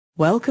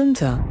Welcome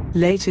to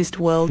latest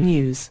world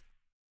news.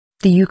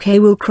 The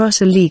UK will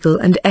cross a legal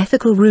and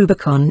ethical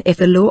Rubicon if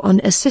the law on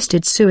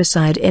assisted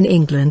suicide in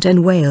England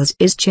and Wales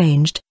is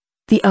changed,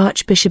 the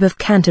Archbishop of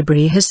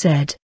Canterbury has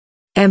said.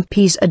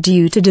 MPs are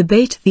due to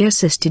debate the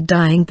assisted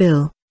dying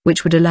bill,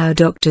 which would allow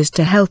doctors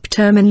to help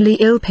terminally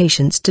ill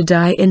patients to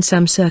die in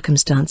some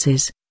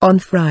circumstances, on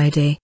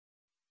Friday.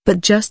 But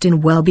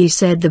Justin Welby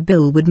said the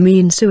bill would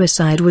mean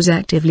suicide was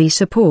actively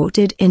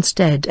supported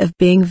instead of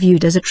being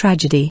viewed as a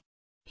tragedy.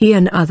 He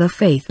and other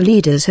faith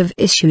leaders have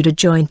issued a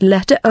joint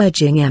letter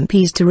urging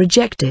MPs to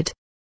reject it.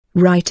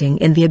 Writing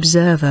in The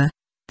Observer,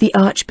 the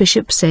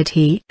Archbishop said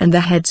he and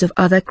the heads of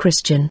other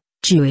Christian,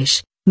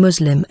 Jewish,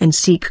 Muslim and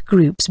Sikh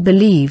groups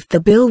believed the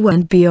bill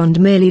went beyond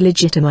merely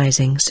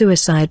legitimizing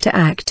suicide to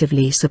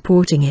actively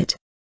supporting it.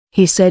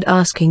 He said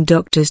asking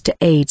doctors to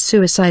aid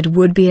suicide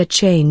would be a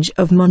change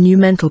of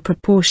monumental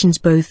proportions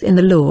both in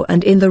the law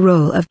and in the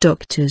role of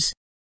doctors.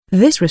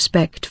 This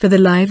respect for the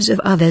lives of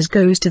others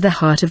goes to the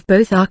heart of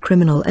both our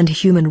criminal and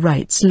human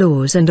rights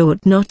laws and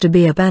ought not to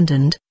be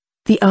abandoned,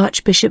 the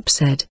Archbishop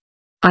said.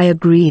 I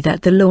agree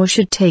that the law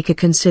should take a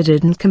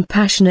considered and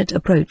compassionate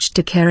approach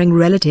to caring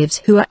relatives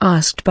who are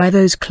asked by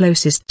those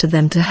closest to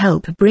them to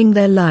help bring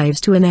their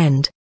lives to an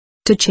end.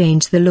 To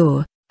change the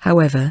law,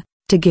 however,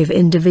 to give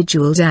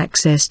individuals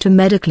access to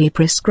medically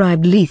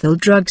prescribed lethal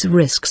drugs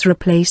risks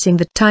replacing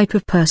the type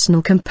of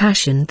personal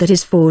compassion that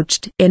is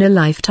forged in a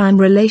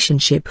lifetime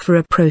relationship for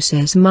a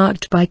process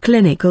marked by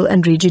clinical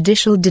and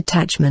judicial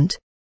detachment.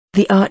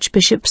 The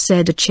Archbishop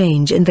said a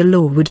change in the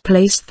law would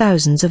place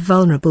thousands of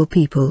vulnerable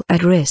people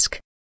at risk.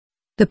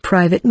 The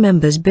private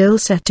member's bill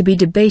set to be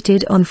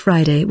debated on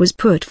Friday was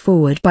put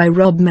forward by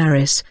Rob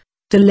Maris,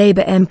 the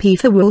Labour MP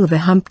for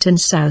Wolverhampton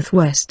South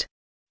West.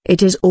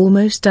 It is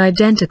almost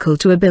identical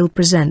to a bill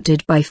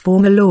presented by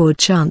former Lord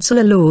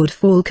Chancellor Lord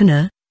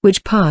Falconer,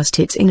 which passed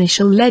its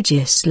initial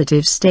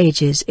legislative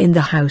stages in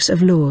the House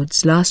of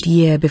Lords last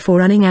year before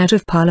running out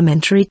of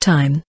parliamentary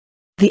time.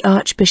 The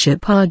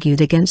Archbishop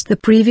argued against the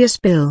previous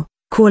bill,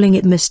 calling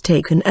it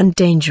mistaken and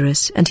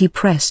dangerous, and he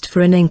pressed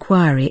for an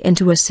inquiry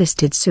into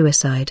assisted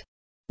suicide.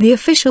 The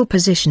official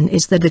position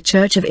is that the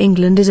Church of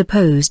England is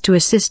opposed to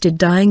assisted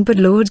dying, but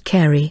Lord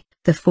Carey,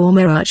 the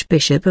former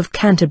Archbishop of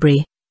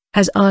Canterbury,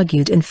 has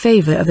argued in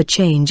favour of a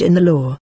change in the law.